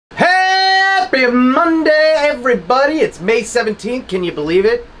Happy Monday, everybody! It's May 17th. Can you believe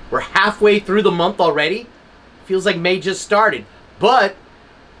it? We're halfway through the month already. Feels like May just started. But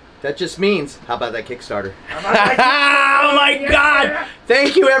that just means, how about that Kickstarter? Oh my God!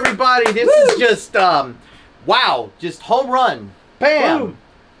 Thank you, everybody. This is just, wow. Just home run. Bam! Boom.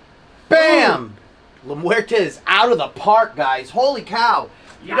 Bam! La Muerta is out of the park, guys. Holy cow.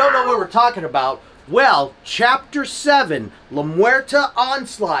 You don't know what we're talking about. Well, Chapter 7, La Muerta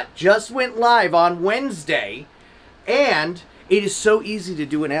Onslaught, just went live on Wednesday, and it is so easy to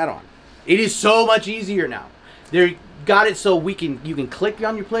do an add-on. It is so much easier now. They got it so you can click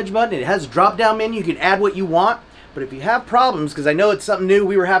on your pledge button. It has a drop-down menu. You can add what you want. But if you have problems, because I know it's something new,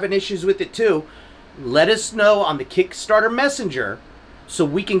 we were having issues with it too, let us know on the Kickstarter Messenger so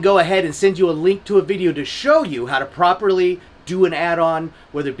we can go ahead and send you a link to a video to show you how to properly do an add-on,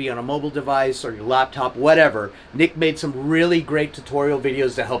 whether it be on a mobile device or your laptop, whatever. Nick made some really great tutorial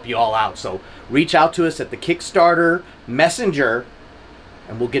videos to help you all out. So reach out to us at the Kickstarter Messenger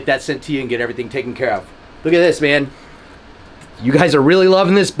and we'll get that sent to you and get everything taken care of. Look at this, man. You guys are really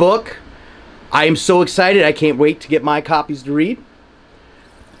loving this book. I am so excited. I can't wait to get my copies to read.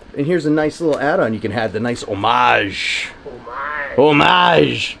 And here's a nice little add-on. You can have the nice homage.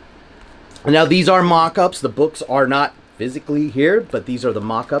 Homage. Now these are mock-ups. The books are not physically here, but these are the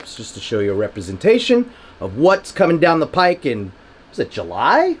mock-ups just to show you a representation of what's coming down the pike in, was it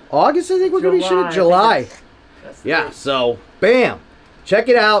July? August, I think we're going to be shooting? July. Yeah, so bam. Check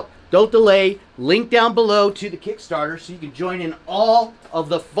it out. Don't delay. Link down below to the Kickstarter so you can join in all of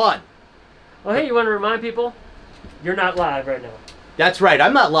the fun. Well, hey, you want to remind people? You're not live right now. That's right.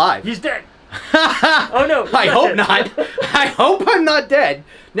 I'm not live. He's dead. Oh, no. I hope not. I hope I'm not dead.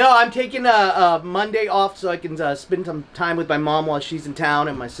 No, I'm taking a Monday off so I can spend some time with my mom while she's in town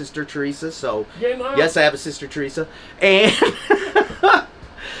and my sister Teresa. So, yay, Mom. Yes, I have a sister Teresa. And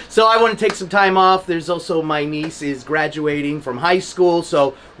so I want to take some time off. There's also my niece is graduating from high school.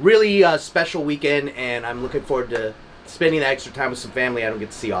 So really special weekend, and I'm looking forward to spending that extra time with some family I don't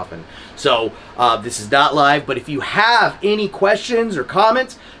get to see often. So this is not live, but if you have any questions or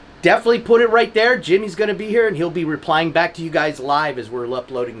comments, definitely put it right there. Jimmy's going to be here, and he'll be replying back to you guys live as we're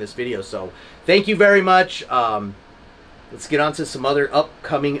uploading this video. So thank you very much. Let's get on to some other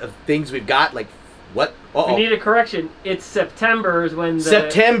upcoming things we've got. Like, what? We need a correction. It's September is when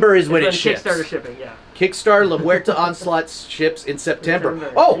September is when it ships. Kickstarter shipping, yeah. Kickstarter La Muerta Onslaught ships in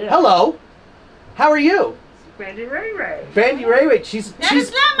September. Oh, yeah. Hello. How are you? Brandy Ray Ray. Brandy Ray Ray. She's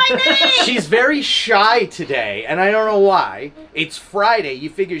not my name. She's very shy today, and I don't know why. It's Friday. You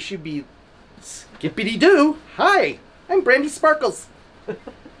figure she'd be skippity doo. Hi, I'm Brandy Sparkles.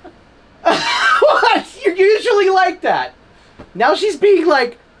 What? You're usually like that. Now she's being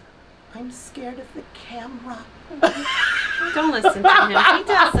like, I'm scared of the camera. Don't listen to him. He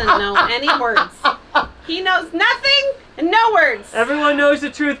doesn't know any words. He knows nothing and no words. Everyone knows the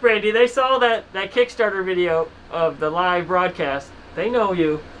truth, Brandy. They saw that Kickstarter video of the live broadcast. They know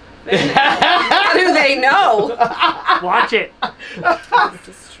you. How do they know? Watch it. This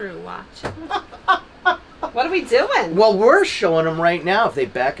is true. Watch it. What are we doing? Well, we're showing them right now if they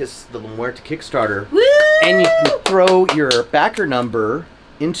back us the La Muerta Kickstarter. Woo! And you can throw your backer number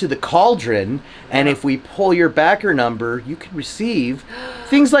into the cauldron, and if we pull your backer number, you can receive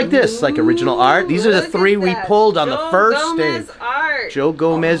things like this, like original art. These are the three we pulled on the first day. Art. Joe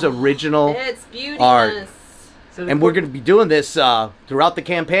Gomez original It's beauteous. art. So and we're going to be doing this throughout the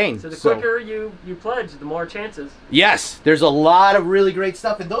campaign. So the quicker you pledge, the more chances. Yes, there's a lot of really great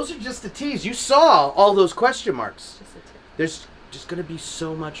stuff, and those are just the teas. You saw all those question marks. There's just going to be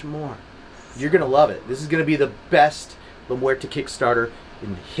so much more. You're going to love it. This is going to be the best La Muerta Kickstarter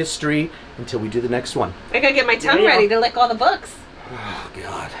in history until we do the next one. I gotta get my tongue ready to lick all the books. Oh,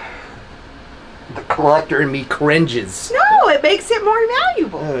 God. The collector in me cringes. No, it makes it more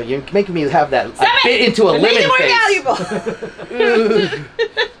valuable. You're making me have that. I bit into a lemon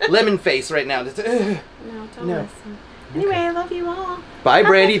face. Lemon face right now. No, don't listen. Anyway, I love you all. Bye,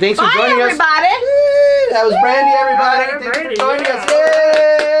 Brandy. Thanks for joining us. Bye, everybody. That was Brandy, everybody. Thanks for joining us.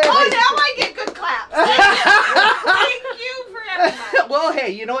 Yay! Oh, now I get good claps. Thank you for everybody. Well, hey,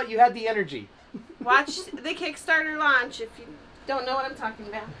 you know what? You had the energy. Watch the Kickstarter launch if you don't know what I'm talking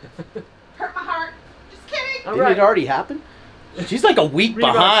about. Hurt my heart. Just kidding. Didn't it already happen? She's like a week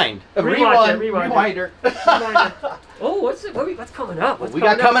behind. Rewinder. Oh, what's coming up? What's we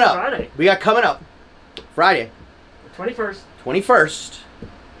got coming up? Friday? We got coming up Friday. 21st. 21st.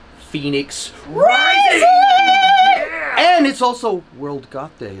 Phoenix Rising! Yeah! And it's also World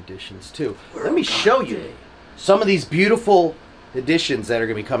Goth Day editions too. Let me show you some of these beautiful editions that are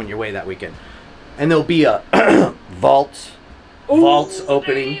going to be coming your way that weekend. And there'll be a vaults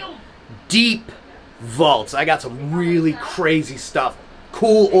opening. Damn. deep vaults. I got some really crazy stuff.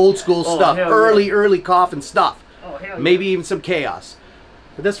 Cool old school stuff. hell Early Coffin stuff. Oh, hell Maybe even some chaos.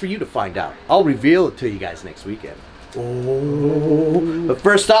 But that's for you to find out. I'll reveal it to you guys next weekend. Oh. But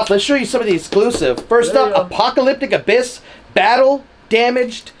first off, let's show you some of the exclusive. First up, Apocalyptic Abyss Battle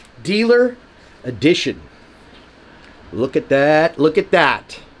Damaged Dealer Edition. Look at that. Look at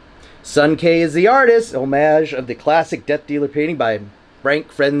that. Sun K is the artist. Homage of the classic Death Dealer painting by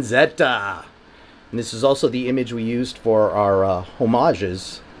Frank Frenzetta. And this is also the image we used for our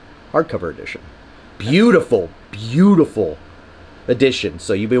homages hardcover edition. Beautiful, beautiful edition.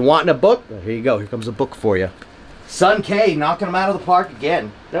 So you've been wanting a book? Well, here you go. Here comes a book for you. Sun K knocking them out of the park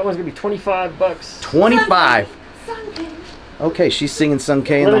again. That one's gonna be $25. 25. Sun K. Okay, she's singing Sun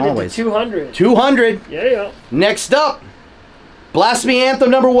K in the hallways. 200. 200. Yeah. Next up, Blasphemy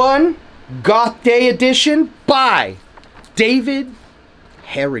Anthem #1, Goth Day Edition by David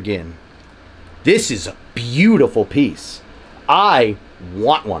Harrigan. This is a beautiful piece. I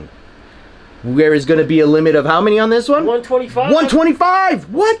want one. There is going to be a limit of how many on this one? 125.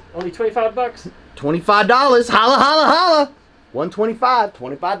 125. What? Only $25. $25. Holla, holla, holla. 125.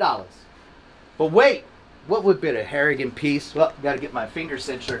 $25. But wait, what would be a Harrigan piece? Well, got to get my finger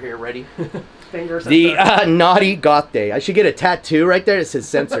censor here ready. The Naughty Goth Day. I should get a tattoo right there that says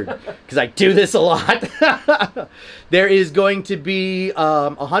censored because I do this a lot. There is going to be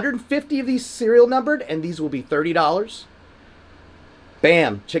 150 of these serial numbered, and these will be $30.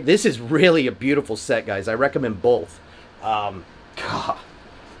 Bam. Check. This is really a beautiful set, guys. I recommend both. God.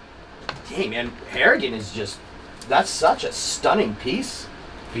 Dang, man. Harrigan is just... That's such a stunning piece.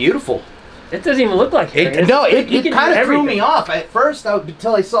 Beautiful. It doesn't even look like it. No, it kind of threw me off. At first,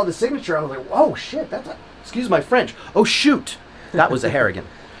 until I saw the signature, I was like, oh, shit. That's a... Excuse my French. Oh, shoot. That was a Harrigan.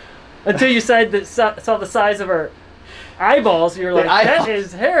 Until you saw the size of her eyeballs, you're like, that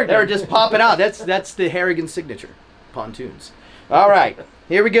is Harrigan. They're just popping out. That's the Harrigan signature. Pontoons. All right,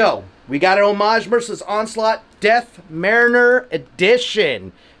 here we go. We got an Homage Merciless Onslaught Death Mariner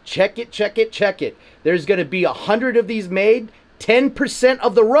Edition. Check it, check it, check it. There's going to be 100 of these made. 10%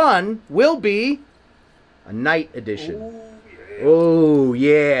 of the run will be a night edition. Oh,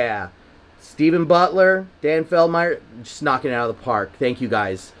 yeah. Stephen Butler, Dan Feldmeyer, just knocking it out of the park. Thank you,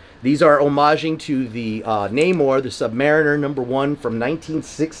 guys. These are homaging to the Namor, the Submariner #1 from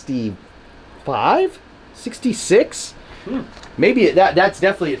 1965? 66? Maybe that's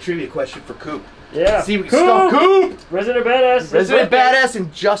definitely a trivia question for Coop. Yeah. See, Coop! Resident Badass. Resident Badass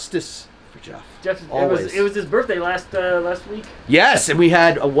and Justice for Jeff. It was his birthday last week. Yes, and we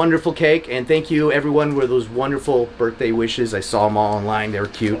had a wonderful cake, and thank you everyone for those wonderful birthday wishes. I saw them all online. They were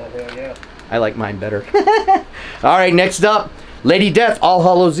cute. Oh, yeah. I like mine better. All right, next up, Lady Death, All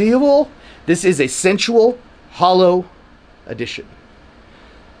Hallows Evil. This is a sensual hollow edition.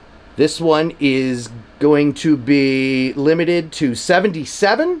 This one is going to be limited to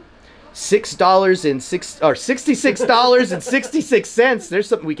 $66.66. There's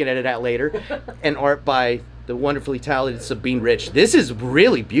something we can edit out later. And art by the wonderfully talented Sabine Rich. This is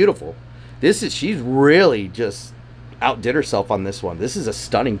really beautiful. She's really just outdid herself on this one. This is a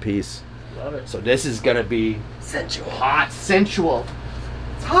stunning piece. Love it. So this is gonna be sensual, hot, sensual.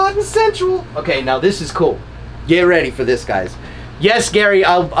 It's hot and sensual. Okay, now this is cool. Get ready for this, guys. Yes, Gary,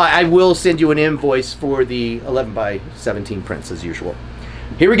 I will send you an invoice for the 11x17 prints as usual.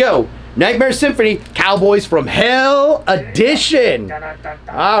 Here we go. Nightmare Symphony, Cowboys from Hell Edition.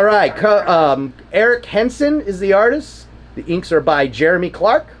 All right, Eric Henson is the artist. The inks are by Jeremy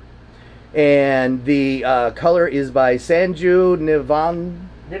Clark. And the color is by Sanju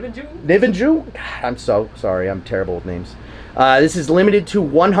Nivenju? God, I'm so sorry. I'm terrible with names. This is limited to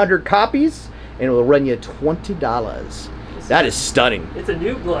 100 copies, and it will run you $20. That is stunning. It's a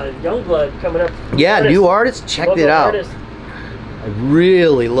new blood, young blood coming up. Yeah, new artist. Check it out. I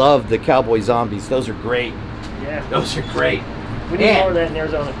really love the Cowboy Zombies. Those are great. Yeah. Those are great. We need more of that in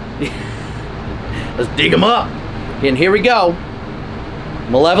Arizona. Let's dig them up. And here we go.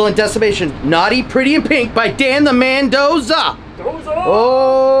 Malevolent Decimation, Naughty, Pretty, and Pink by Dan the Mendoza.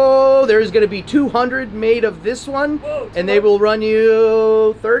 Oh, there's going to be 200 made of this one. Whoa, and they will run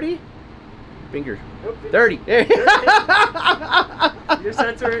you 30? Finger. Nope, 30. You're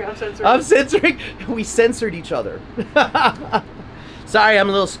censoring, I'm censoring. I'm censoring. We censored each other. Sorry, I'm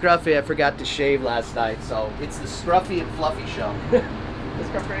a little scruffy. I forgot to shave last night, so it's the Scruffy and Fluffy show. The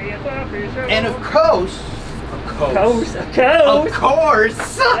Scruffy and Fluffy show. And of course,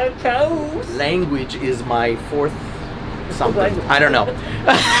 language is my fourth something. I don't know.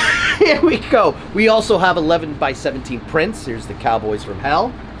 Here we go. We also have 11x17 prints. Here's the Cowboys from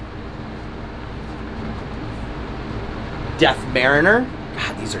Hell. Death Mariner.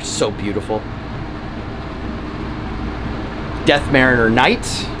 God, these are so beautiful. Death Mariner Knight,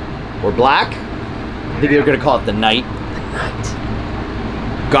 or Black. I think they're going to call it the Knight. The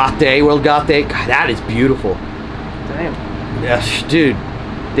Knight. Goth Day, World Goth Day. God, that is beautiful. Damn. Yes, dude.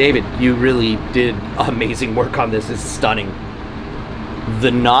 David, you really did amazing work on this. It's stunning. The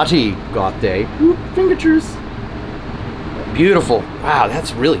Naughty Goth Day. Ooh, fingertures. Beautiful. Wow,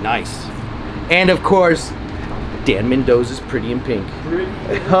 that's really nice. And of course, Dan Mendoza's Pretty in Pink.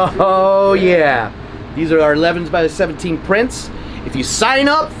 Oh yeah. These are our 11s by the 17 prints. If you sign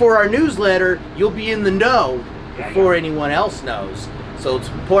up for our newsletter, you'll be in the know before anyone else knows. So it's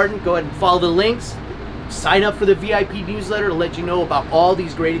important. Go ahead and follow the links. Sign up for the VIP newsletter to let you know about all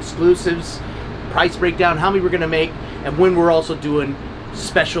these great exclusives, price breakdown, how many we're going to make, and when we're also doing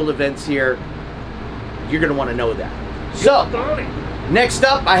special events here. You're going to want to know that. So, next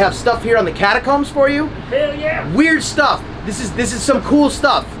up, I have stuff here on the catacombs for you. Hell yeah! Weird stuff. This is some cool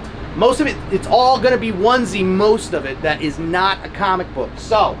stuff. Most of it, it's all going to be onesie, most of it, that is not a comic book.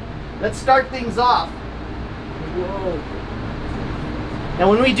 So, let's start things off. Whoa. Now,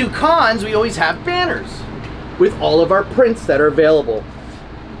 when we do cons, we always have banners with all of our prints that are available.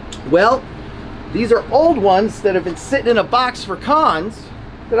 Well, these are old ones that have been sitting in a box for cons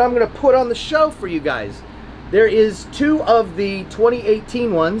that I'm going to put on the show for you guys. There is 2 of the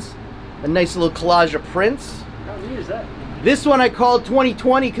 2018 ones, a nice little collage of prints. How neat is that? This one I called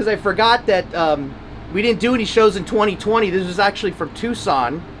 2020 because I forgot that we didn't do any shows in 2020. This was actually from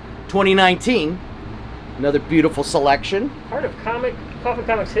Tucson, 2019. Another beautiful selection. Part of Coffin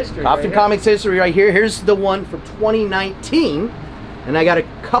Comics history. Coffin Comics history right here. Here's the one from 2019. And I got a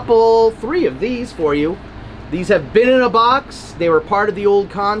couple, 3 of these for you. These have been in a box. They were part of the old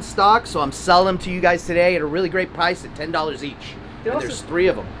con stock, so I'm selling them to you guys today at a really great price at $10 each. And there's 3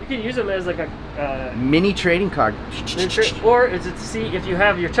 of them. You can use them as like a mini trading card. Or is it to see if you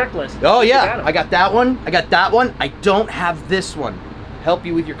have your checklist? Oh yeah, I got that one. I got that one. I don't have this one. Help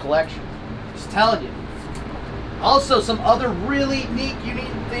you with your collection. Just telling you. Also, some other really neat, unique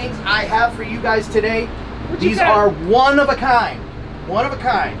things I have for you guys today. These are one of a kind. One of a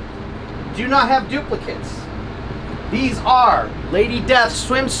kind. Do not have duplicates. These are Lady Death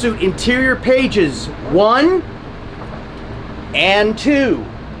swimsuit interior pages 1 and 2.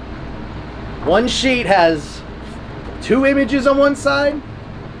 One sheet has 2 images on one side,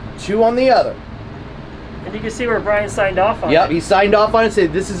 2 on the other. And you can see where Brian signed off on it. Yep, he signed off on it and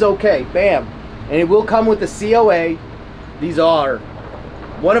said this is okay. Bam. And it will come with the COA. These are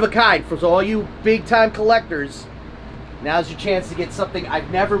one of a kind for all you big time collectors. Now's your chance to get something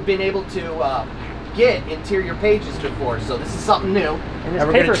I've never been able to get interior pages before, so this is something new, and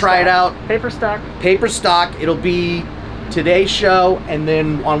we're going to try it out. Paper stock. Paper stock. It'll be today's show, and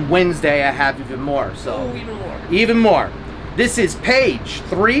then on Wednesday I have even more. So oh, even more. Even more. This is page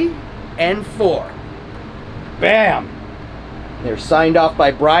 3 and 4. Bam. They're signed off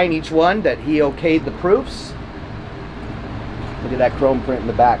by Brian, each one, that he okayed the proofs. Look at that chrome print in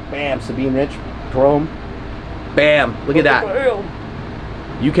the back. Bam. Sabine Rich chrome. Bam. Look at that.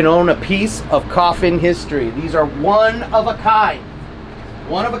 You can own a piece of Coffin history. These are one of a kind.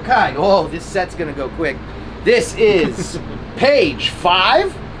 One of a kind. Oh, this set's going to go quick. This is page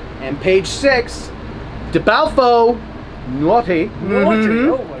 5 and page 6. DeBalfo, Naughty.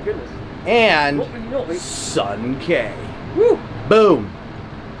 Oh my goodness. And Sun K. Woo. Boom.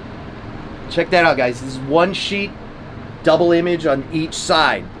 Check that out, guys. This is one sheet, double image on each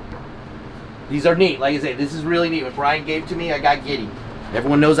side. These are neat. Like I say, this is really neat. When Brian gave to me, I got giddy.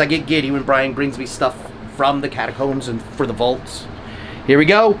 Everyone knows I get giddy when Brian brings me stuff from the catacombs and for the vaults. Here we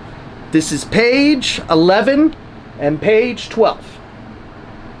go. This is page 11 and page 12.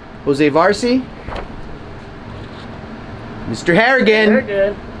 Jose Varsi. Mr.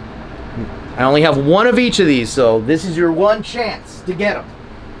 Harrigan. I only have one of each of these, so this is your one chance to get them.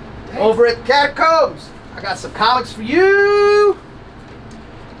 Over at the catacombs, I got some comics for you.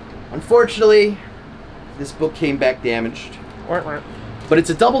 Unfortunately, this book came back damaged. But it's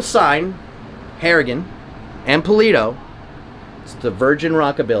a double sign, Harrigan and Pulido. It's the Virgin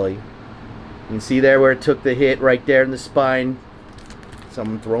Rockabilly. You can see there where it took the hit right there in the spine.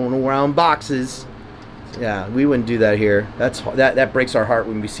 Someone throwing around boxes. Yeah, we wouldn't do that here. That breaks our heart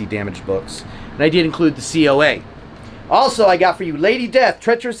when we see damaged books. And I did include the COA. Also, I got for you Lady Death,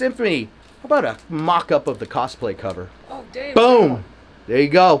 Treacherous Infamy. How about a mock-up of the cosplay cover? Oh, damn. Boom! There you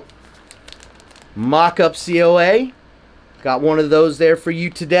go. Mock-up COA. Got one of those there for you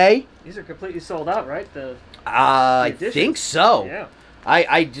today. These are completely sold out, right? I think so. Yeah.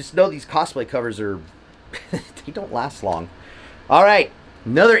 I just know these cosplay covers are... they don't last long. All right.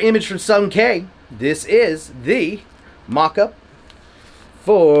 Another image from Sun K. This is the mock-up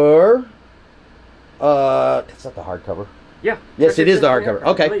for... it's not the hardcover. Yeah. Yes, it is the hardcover.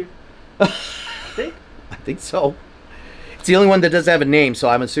 Okay. I think. I think so. It's the only one that doesn't have a name, so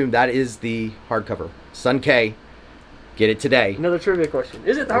I'm assuming that is the hardcover. Sun K. Get it today. Another trivia question.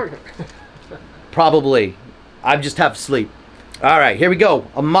 Is it the hardcover? Probably. I just have sleep. All right, here we go.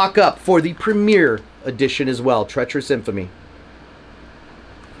 A mock-up for the premiere edition as well. Treacherous Infamy.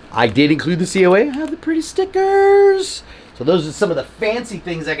 I did include the COA. I have the pretty stickers. So those are some of the fancy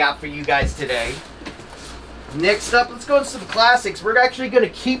things I got for you guys today. Next up, let's go into some classics. We're actually going to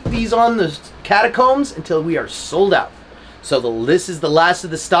keep these on the catacombs until we are sold out. So this is the last of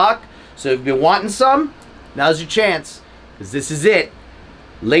the stock. So if you've been wanting some, now's your chance. Because this is it.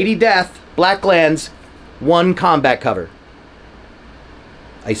 Lady Death, Blacklands, 1 combat cover.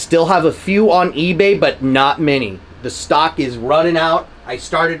 I still have a few on eBay, but not many. The stock is running out. I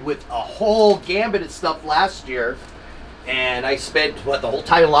started with a whole gambit of stuff last year. And I spent, the whole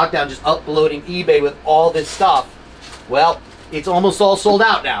time in lockdown just uploading eBay with all this stuff. Well, it's almost all sold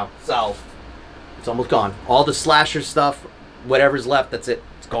out now. So, it's almost gone. All the slasher stuff, whatever's left, that's it.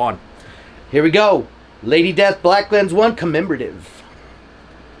 It's gone. Here we go. Lady Death, Blacklands 1 commemorative.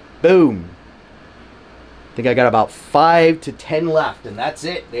 Boom. I think I got about 5 to 10 left, and that's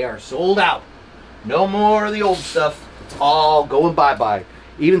it. They are sold out. No more of the old stuff. It's all going bye-bye.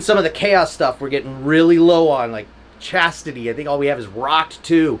 Even some of the Chaos stuff we're getting really low on, like Chastity. I think all we have is Rocked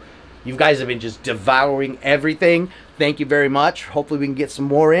 2. You guys have been just devouring everything. Thank you very much. Hopefully we can get some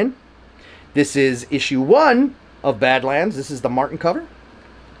more in. This is issue 1 of Badlands. This is the Martin cover.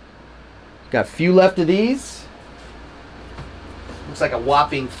 Got a few left of these. Looks like a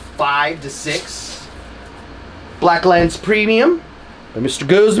whopping 5 to 6. Blacklands Premium by Mr.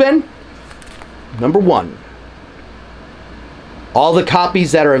 Guzman. Number 1. All the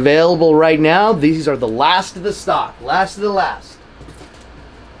copies that are available right now, these are the last of the stock. Last of the last.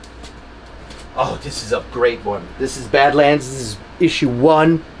 Oh, this is a great one. This is Badlands. This is issue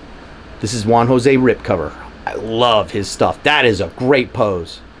 1. This is Juan Jose Rip cover. I love his stuff. That is a great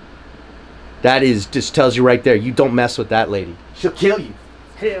pose. That is, just tells you right there, you don't mess with that lady. She'll kill you.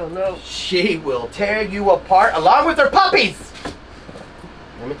 Hell no. She will tear you apart along with her puppies.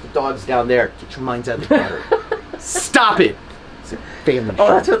 I'll make the dogs down there. Get your minds out of the gutter. Stop it. It's a family show. Oh,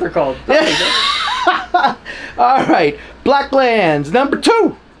 that's what they're called. All right. Blacklands, number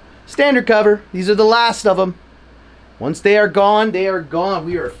 2. Standard cover. These are the last of them. Once they are gone, they are gone.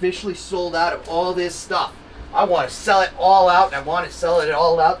 We are officially sold out of all this stuff. I want to sell it all out, and I want to sell it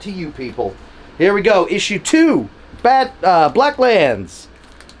all out to you people. Here we go. Issue 2. Blacklands.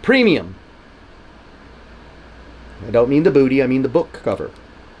 Premium. I don't mean the booty, I mean the book cover.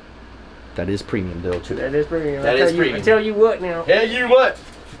 That is premium, though, too. That is premium. That is premium. I tell you what now. Tell you what.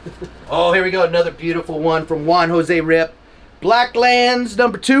 Oh, here we go. Another beautiful one from Juan Jose Rip. Blacklands,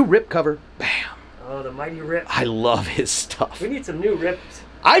 number 2, Rip cover. Bam. Oh, the mighty Rip. I love his stuff. We need some new Rips.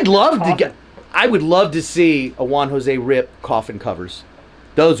 I would love to see a Juan Jose Rip Coffin covers.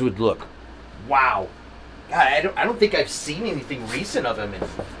 Those would look, wow. God, I don't think I've seen anything recent of him in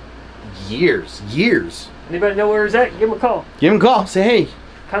years. Anybody know where he's at? Give him a call. Give him a call. Say, hey.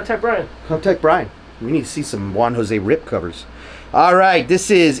 Contact Brian. Contact Brian. We need to see some Juan Jose Rip covers. All right, this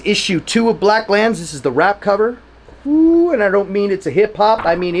is issue 2 of Blacklands. This is the wrap cover. Ooh, and I don't mean it's a hip hop.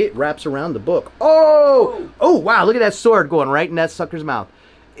 I mean it wraps around the book. Oh, wow! Look at that sword going right in that sucker's mouth.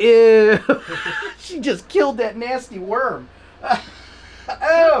 Ew! She just killed that nasty worm.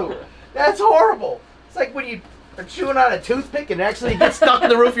 Oh, that's horrible. It's like when you are chewing on a toothpick and actually gets stuck in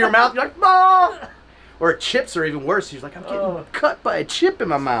the roof of your mouth. You're like, ah! Or chips are even worse. She's like, I'm getting cut by a chip in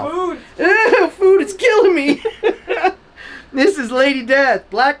my mouth. Food. Ew, food is killing me. This is Lady Death,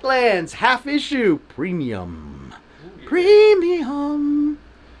 Blacklands, half issue, premium. Premium.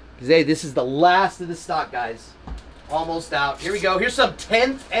 Hey, this is the last of the stock, guys. Almost out. Here we go. Here's some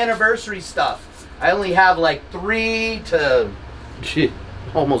 10th anniversary stuff. I only have like 3 to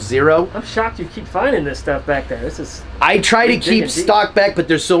almost 0. I'm shocked you keep finding this stuff back there. This is. I try to keep stock back, but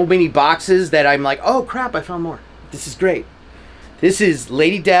there's so many boxes that I'm like, oh crap, I found more. This is great. This is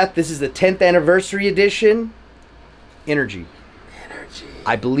Lady Death. This is the 10th anniversary edition. Energy.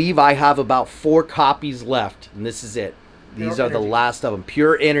 I believe I have about 4 copies left, and this is it. These are the last of them.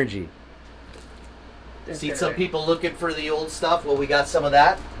 Pure Energy. See some people looking for the old stuff. Well, we got some of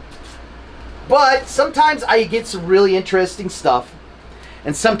that. But sometimes I get some really interesting stuff.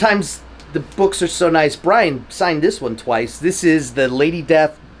 And sometimes the books are so nice. Brian signed this one twice. This is the Lady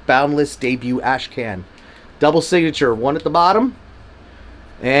Death Boundless debut Ashcan. Double signature. One at the bottom.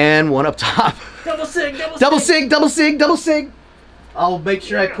 And one up top. Double sig, double sig, double sig, double sig. I'll make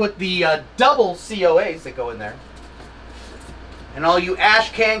sure I put the double COAs that go in there. And all you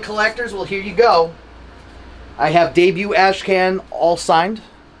ash can collectors, well, here you go. I have debut ash can all signed.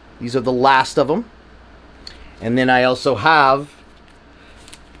 These are the last of them. And then I also have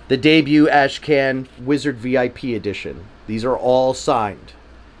the debut ash can Wizard VIP edition. These are all signed.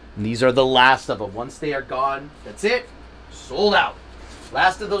 And these are the last of them. Once they are gone, that's it. Sold out.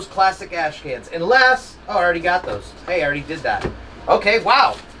 Last of those classic ash cans. Unless, oh, I already got those. Hey, I already did that. Okay,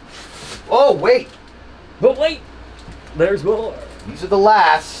 wow. Oh, wait. But wait, there's more. These are the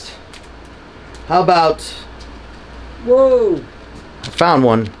last. How about, Whoa. I found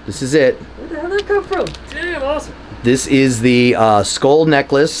one. This is it. Where the hell did that come from? Damn, awesome. This is the skull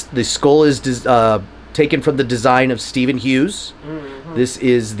necklace. The skull is taken from the design of Stephen Hughes. Mm-hmm. This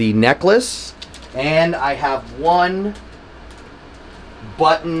is the necklace. And I have one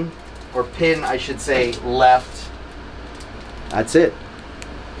button, or pin, I should say, left. That's it.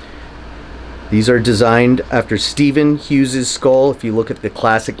 These are designed after Stephen Hughes' skull. If you look at the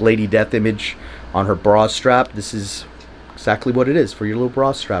classic Lady Death image on her bra strap, this is exactly what it is for your little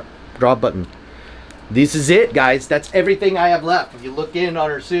bra strap, bra button. This is it, guys. That's everything I have left. If you look in on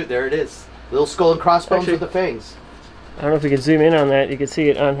her suit, there it is. Little skull and crossbones with the fangs. I don't know if we can zoom in on that. You can see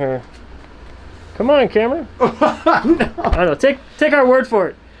it on her. Come on, camera. No. I don't know. Take our word for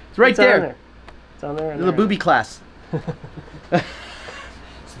it. It's right It's there. on there. It's on there. In the booby class. So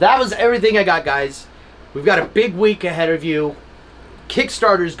that was everything I got, guys. We've got a big week ahead of you.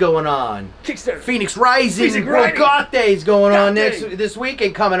 Kickstarter's going on. Kickstarter. Phoenix Rising. Phoenix World Rising. Goth Day's going on Goth Day. this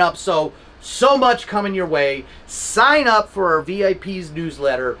weekend coming up. So much coming your way. Sign up for our VIP's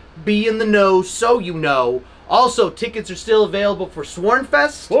newsletter. Be in the know so you know. Also, tickets are still available for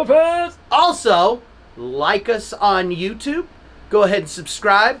Swornfest. Swornfest. Also, like us on YouTube. Go ahead and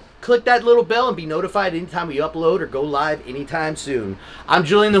subscribe. Click that little bell and be notified anytime we upload or go live anytime soon. I'm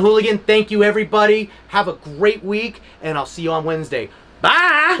Julian the Hooligan. Thank you, everybody. Have a great week, and I'll see you on Wednesday.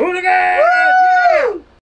 Bye! Hooligan!